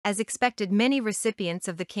As expected, many recipients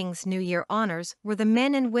of the King's New Year honors were the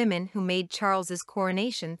men and women who made Charles's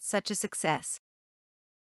coronation such a success.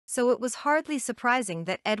 So it was hardly surprising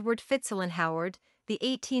that Edward Fitzalan-Howard, the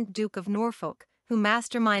 18th Duke of Norfolk, who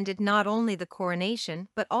masterminded not only the coronation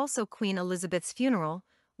but also Queen Elizabeth's funeral,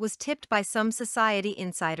 was tipped by some society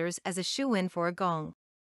insiders as a shoo-in for a gong.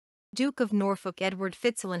 Duke of Norfolk Edward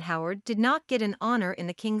Fitzalan-Howard did not get an honor in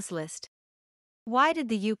the King's list. Why did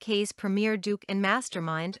the UK's premier Duke and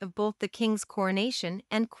mastermind of both the King's coronation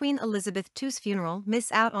and Queen Elizabeth II's funeral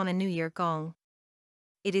miss out on a New Year gong?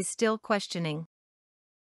 It is still questioning.